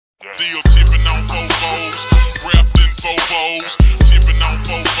Deal tipping on Bobos, wrapped in Bobos, tipping on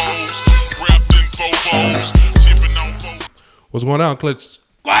Bobos, wrapped in Bobos, tipping on Bobos. What's going on, Clutch?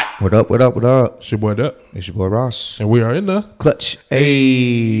 What up, what up, what up? It's your boy Duck. It's your boy Ross. And we are in the Clutch.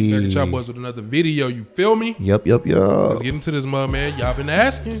 Hey. Back at y'all boys with another video, you feel me? Yup. Let's get into this mud, man. Y'all been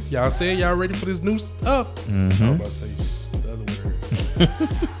asking. Y'all said y'all ready for this new stuff. I was about to say the other word.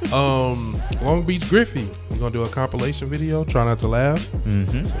 LongBeachGriffy. We're gonna do a compilation video. Try not to laugh.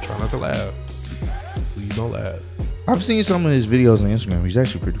 So try not to laugh. Please don't laugh. I've seen some of his videos on Instagram. He's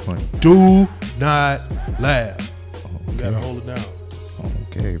actually pretty funny. Do not laugh. You gotta hold it down.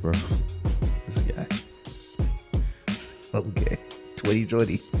 Okay, bro. This guy. Okay.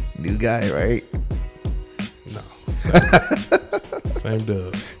 2020. New guy, right? No. Same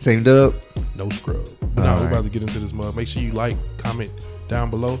dub. Same dub? No scrub. But now we're about to get into this mud. Make sure you like, comment down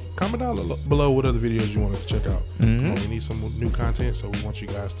below. Comment down below what other videos you want us to check out. We need some new content, so we want you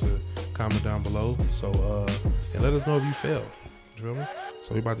guys to comment down below. So and let us know if you failed. You feel me?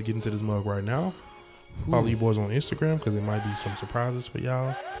 So we're about to get into this mug right now. Follow you boys on Instagram because there might be some surprises for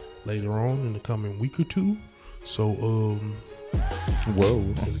y'all later on in the coming week or two. So whoa,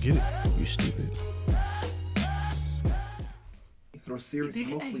 let's get it. You stupid. Through a series of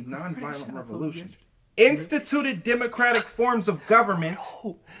mostly non-violent revolutions, instituted democratic forms of government.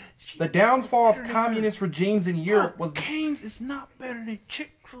 The downfall of communist regimes in Europe was. Cane's is not better than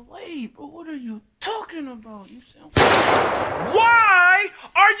Chick-fil-A, bro. What are you talking about? You sound. Why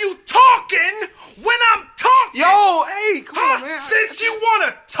are you talking when I'm talking? Yo, hey, come on, man. Since you want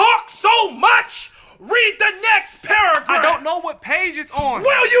to talk so much, read the next paragraph. I don't know what page it's on.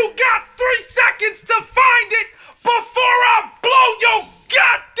 Well, you got 3 seconds to find it before I blow your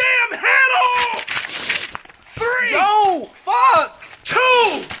goddamn head off. 3. Yo, fuck.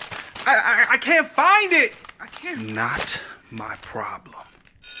 2. I can't find it. I can't. Not my problem.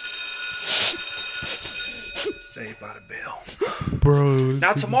 Saved by the bell. Bro.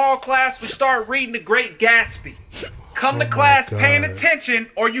 Now tomorrow, class, we start reading The Great Gatsby. Come to class paying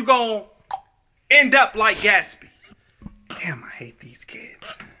attention, or you gon' end up like Gatsby. Damn, I hate these kids.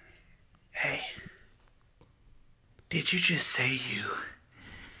 Hey, did you just say you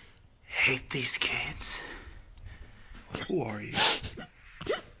hate these kids? Who are you?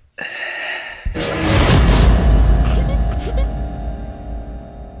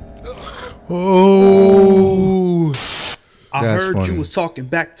 Oh, I heard funny. you was talking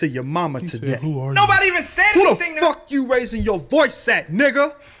back to your mama today. who are you? Nobody even said Who anything. the fuck you raising your voice at,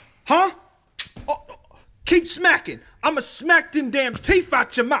 nigga? Huh? Oh, keep smacking. I'ma smack them damn teeth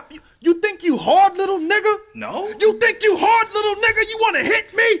out your mouth. You think you hard, little nigga? No. You think you hard, little nigga? You wanna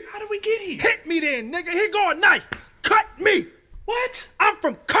hit me? How did we get here? Hit me then, nigga. Here go a knife. Cut me. What? I'm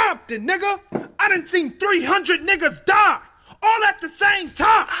from Compton, nigga. I done seen 300 niggas die. All at the same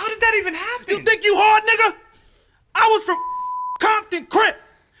time. How did that even happen? You think you hard, nigga? I was from Compton Crip.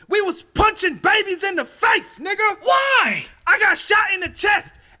 We was punching babies in the face, nigga. Why? I got shot in the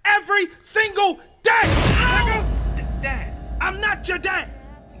chest every single day, nigga. Dad. I'm not your dad.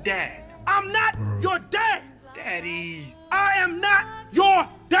 Dad. I'm not your dad. Daddy. I am not your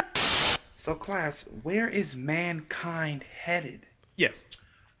dad. So class, where is mankind headed? Yes.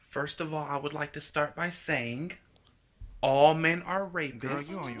 First of all, I would like to start by saying all men are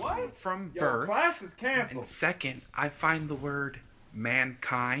rapists from birth. Class is canceled. And second, I find the word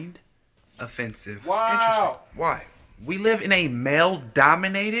mankind offensive. Wow. Interesting. Why? We live in a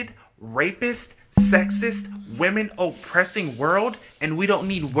male-dominated, rapist, sexist, women-oppressing world, and we don't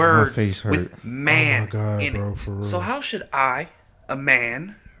need words face hurt. with man Oh my God, in bro, it. for real. So how should I, a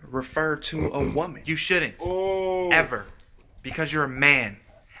man, refer to a woman? You shouldn't. Ever. Because you're a man,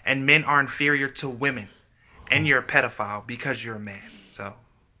 and men are inferior to women. And you're a pedophile because you're a man. So,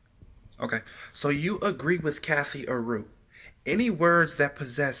 okay. So you agree with Kathy Aru. Any words that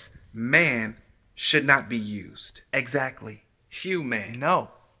possess man should not be used. Exactly. Human. No.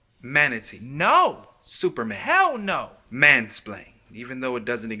 Manatee. No. Superman. Hell no. Mansplain. Even though it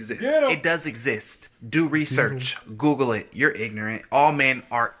doesn't exist. It does exist. Do research. Google it. You're ignorant. All men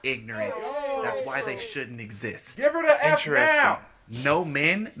are ignorant. That's why they shouldn't exist. Give her the F now. No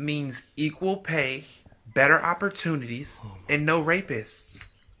men means equal pay, better opportunities, and no rapists.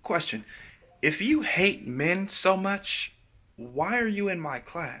 Question. If you hate men so much, why are you in my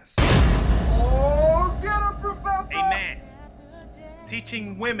class? Oh, get him, Professor. A man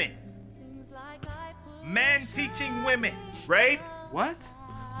teaching women. Man teaching women. Rape? What?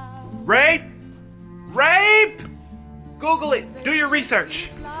 Rape? Rape? Google it. Do your research.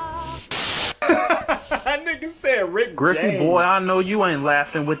 That nigga said Rick Griffy James. boy, I know you ain't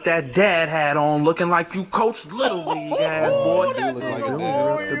laughing with that dad hat on, looking like you coach Little League ass boy. You look like a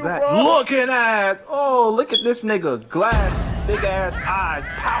The back. Looking at, look at this nigga, glass, big ass eyes,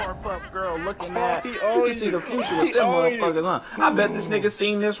 Powerpuff Girl looking at. You can see the future with them motherfuckers, huh? I bet this nigga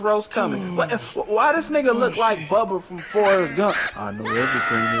seen this roast coming. Why this nigga look like Bubba from Forrest Gump? I know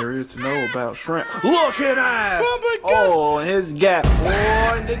everything there is to know about shrimp. Looking at, and his gap,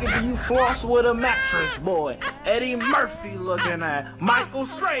 boy, nigga, do you floss with a mattress, boy? Eddie Murphy looking at, Michael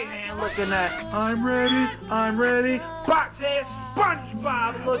Strahan looking at, I'm ready, Boxhead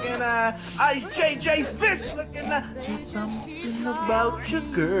SpongeBob looking at, Ice JJ Fish looking at, something about your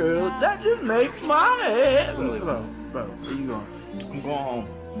girl that just makes my head. Bro, where you going? I'm going home.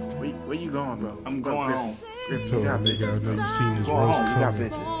 Where you going, bro? I'm going home. Griffy, Told you got that nigga I bitches. know you seen this Go roast home, You got coming.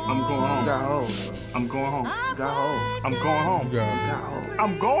 bitches. I'm going You home. got hoes, bro. I'm going home. You got hoes. I'm going home. You got- You got hoes.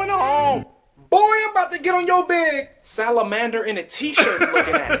 I'm going home. Boy, I'm about to get on your bed. Salamander in a t-shirt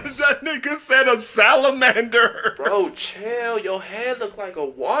looking at. That nigga said a salamander. Bro, chill. Your head look like a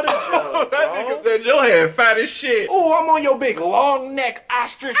water jug, That nigga said your head fat as shit. Oh, I'm on your big long neck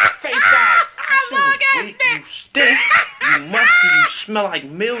ostrich face ass. Weak, you stink, you musty, you smell like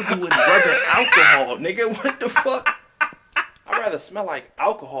mildew and rubbing alcohol, nigga. What the fuck? I'd rather smell like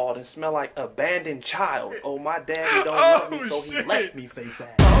alcohol than smell like abandoned child. Oh, my daddy don't love me, so he left me face ass.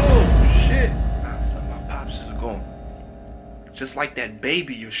 Oh shit. Nah, son, my pops is gone. Just like that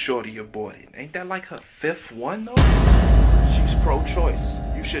baby your shorty aborted. Ain't that like her 5th one, though? She's pro-choice.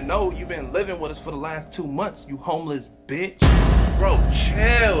 You should know you've been living with us for the last 2 months, you homeless bitch. Bro,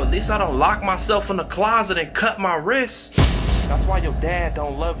 chill. At least I don't lock myself in the closet and cut my wrist. That's why your dad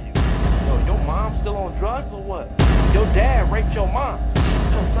don't love you. Yo, your mom still on drugs or what? Your dad raped your mom.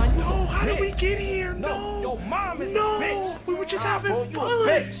 Yo, son, you Oh, a how did we bitch. get here? No, your mom is No, a bitch. we were just having Bro, you a fun.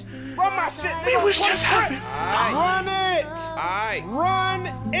 bitch. Run my shit, nigga. We was just having fun. Run it. Aight. Run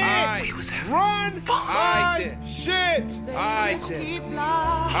it. Aight. We was having Run fun. my shit.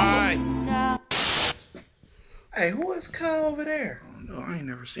 Aight. Hey, who is Cuz over there? No, I ain't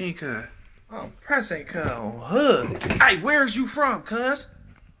never seen Cuz. Oh, press ain't Cuz on hood. Hey, where's you from, Cuz?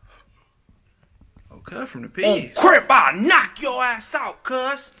 Oh, Cuz from the P's. Crip, I'll knock your ass out,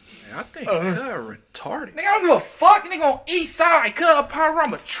 Cuz. Man, I think Cuz retarded. Nigga, I don't give a fuck. Nigga on east side, Cuz pyro.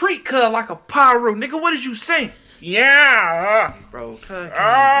 I'ma treat Cuz like a pyro. Nigga, what is you saying? Yeah. Bro, Cuz can't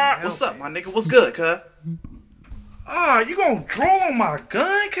even What's help up, my nigga? What's good, Cuz? Ah, you gonna draw on my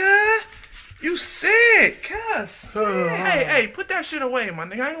gun, Cuz? You sick, Cuz. Hey, put that shit away, my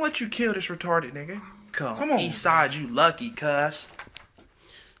nigga. I ain't gonna let you kill this retarded nigga. Come on. East side, you lucky, Cuz.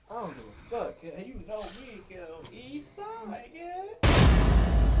 I don't give a fuck. Yeah, you know we go east side, yeah.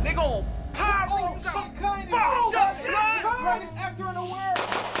 Nigga on pyro. You got fucked up, blood. Greatest actor in the world.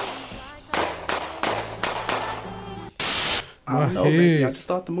 My No, baby, I head. just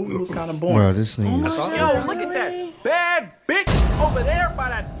thought the movie was kind of boring. Bro, this nigga is Yo, look at that bad bitch over there by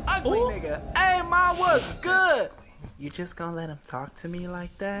that ugly nigga. Hey, ma, what's good? You just gonna let him talk to me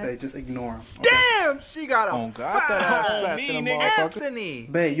like that? Hey, just ignore him. Damn, she got a God, fat that ass on fat me, than a nigga. motherfucker. Anthony,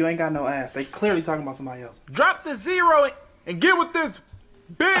 Babe, you ain't got no ass. They clearly talking about somebody else. drop the 0 and get with this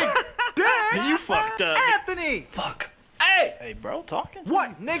big dick. You fucked up. Anthony. Fuck. Hey, Hey, bro, talking?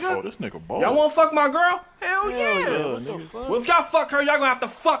 what, nigga? Oh, this nigga bold. Y'all wanna fuck my girl? Hell yeah. Yeah, nigga. Well, if y'all fuck her, y'all gonna have to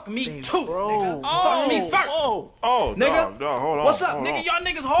fuck me too, nigga. Fuck me first. Oh, Nigga, dog, hold on. What's up, hold nigga? on. Y'all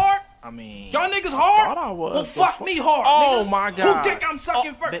niggas hard? I mean, Y'all niggas hard? thought I was, Well, but fuck me hard, Oh, nigga. my God. Who dick I'm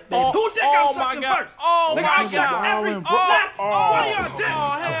sucking first? oh, Who dick oh, I'm my sucking God. first? Oh, nigga, my I suck God. every Oh, last oh, one of y'all dicks.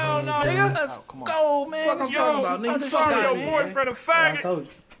 oh, hell no, Nigga, let's go, man. Fuck I'm talking about, nigga. I'm Fuck sorry, out your of here. boyfriend a I faggot. told you.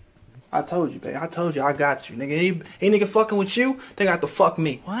 I told you, babe. I told you. I got you, nigga. Any nigga fucking with you, they got to fuck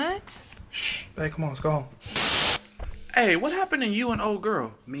me. What? Babe, come on, let's go home. Hey, what happened to you and old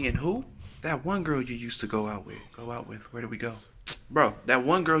girl? Me and who? That one girl you used to go out with. Where did we go? Bro, that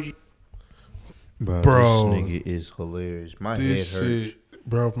one girl you... Bro, Bro. this nigga is hilarious. My This head hurts. shit,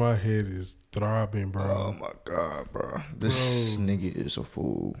 bro, my head is throbbing, bro. Oh my god, bro. This nigga is a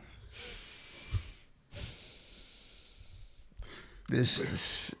fool. Is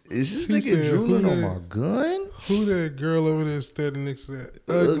this He nigga said, drooling who on that? my gun? Who that girl over there standing next to that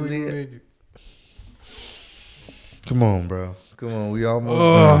ugly Ugly. nigga? Come on, bro. Come on, we almost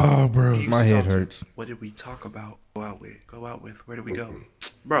Oh, bro. done. My head hurts. What did we talk about? Go out with. Where did we go?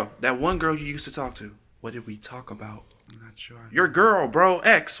 Bro, that one girl you used to talk to. What did we talk about? I'm not sure. Your girl, bro,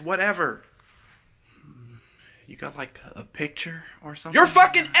 ex, whatever. You got like a picture or something? Your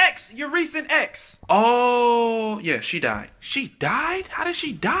fucking ex, your recent ex. Oh, yeah, she died. She died? How did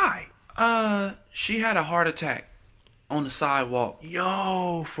she die? She had a heart attack. on the sidewalk.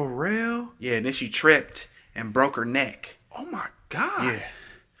 Yo, for real? Yeah, and then she tripped and broke her neck. Oh my God. Yeah.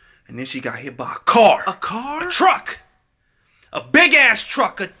 And then she got hit by a car. A car? A truck. A big ass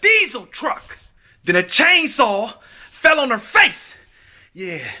truck. A diesel truck. Then a chainsaw fell on her face.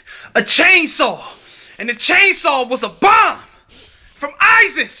 Yeah. A chainsaw. And the chainsaw was a bomb from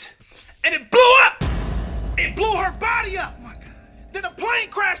ISIS. And it blew up. It blew her body up. Oh my God. Then a plane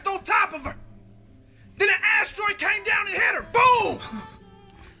crashed on top of her. Then an asteroid came down and hit her. Boom.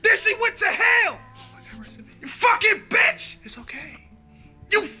 Then she went to hell. You fucking bitch. It's okay.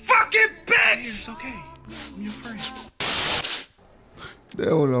 You fucking bitch. It's okay. I'm your friend.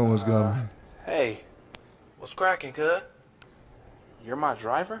 That one almost got me. Hey, what's cracking, cuz? You're my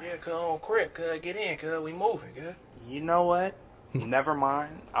driver? Yeah, cuz on crib, cuz get in, cuz we moving, cuz. You know what? Never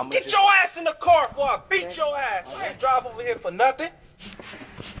mind. Get your ass in the car before I beat your ass. I ain't drive over here for nothing.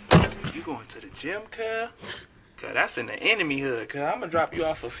 You going to the gym, cuz? Cuz that's in the enemy hood, cuz. I'm gonna drop you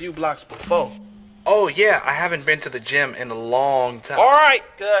off a few blocks before. Oh yeah, I haven't been to the gym in a long time. Alright,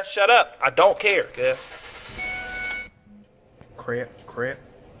 cuz, shut up. I don't care, cuz. Crib.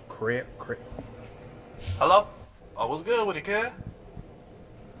 Hello? Oh, what's good with it, cuz?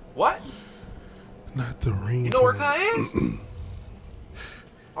 What? Not the ring. You know where cuz is?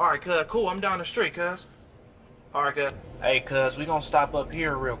 Alright, cuz, cool. I'm down the street, cuz. Alright, cuz. Hey, cuz, we gonna stop up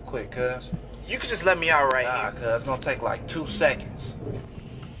here real quick, cuz. You can just let me out right here. Nah, cuz, it's gonna take like 2 seconds.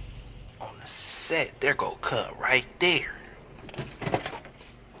 On the set, there go cuz right there.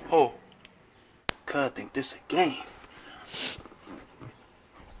 Oh. Cuz think this a game.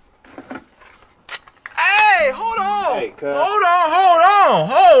 Hey, hold on! Hey, cuz. Hold on!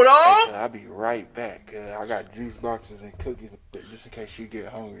 Hey, cuz, I'll be right back, cuz. I got juice boxes and cookies just in case you get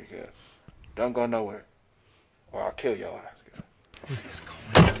hungry, cuz. Don't go nowhere, or I'll kill your ass, cuz.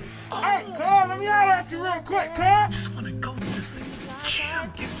 Hey, cuz, let me holler at you real quick, cuz. I just wanna go to the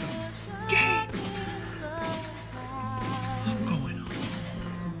gym, get some game. I'm going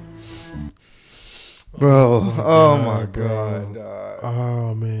home. Bro, oh my God, dog.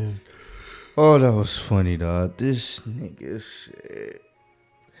 Oh man. Oh, that was funny, dog. This nigga said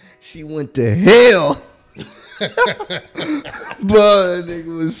she went to hell. Bro, that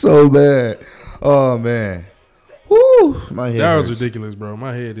nigga was so bad. Oh man. Woo, my head That was hurts. ridiculous, bro.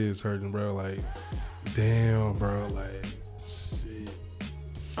 My head is hurting, bro. Like, damn, bro. Like, shit.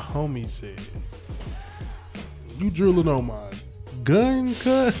 Homie said, you drilling on my gun,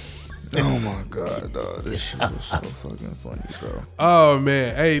 cut? Oh my God, dog. This shit was so fucking funny, bro. Oh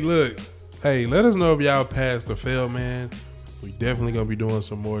man. Hey, look. Hey, let us know if y'all passed or failed, man. We definitely gonna be doing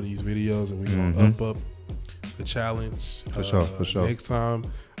some more of these videos, and we gonna up the challenge For sure. next time.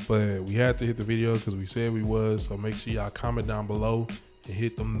 But we had to hit the video because we said we was. So make sure y'all comment down below and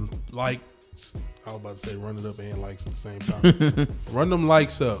hit them likes. I was about to say run it up and likes at the same time. Run them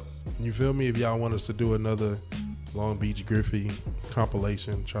likes up. You feel me? If y'all want us to do another LongBeachGriffy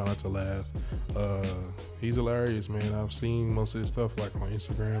compilation, try not to laugh. He's hilarious, man. I've seen most of his stuff like on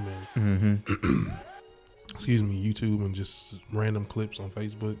Instagram and excuse me, YouTube, and just random clips on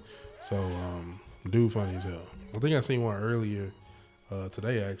Facebook. So dude funny as hell. I think I seen one earlier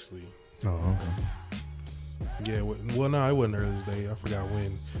today actually. Oh, okay. Yeah, well no, it wasn't earlier today. I forgot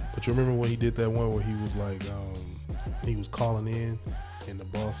when. But you remember when he did that one where he was like he was calling in and the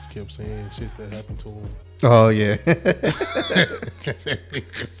boss kept saying shit that happened to him. Oh yeah.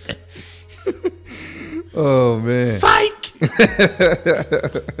 Oh man. Psych.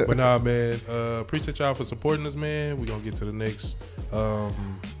 But nah, man. Appreciate y'all for supporting us, man. We're gonna get to the next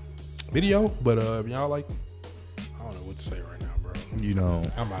video. But if y'all like, I don't know what to say right now, bro. You know.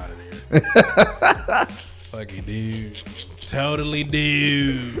 I'm out of there. Fucking dude. Totally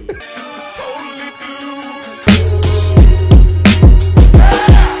dude.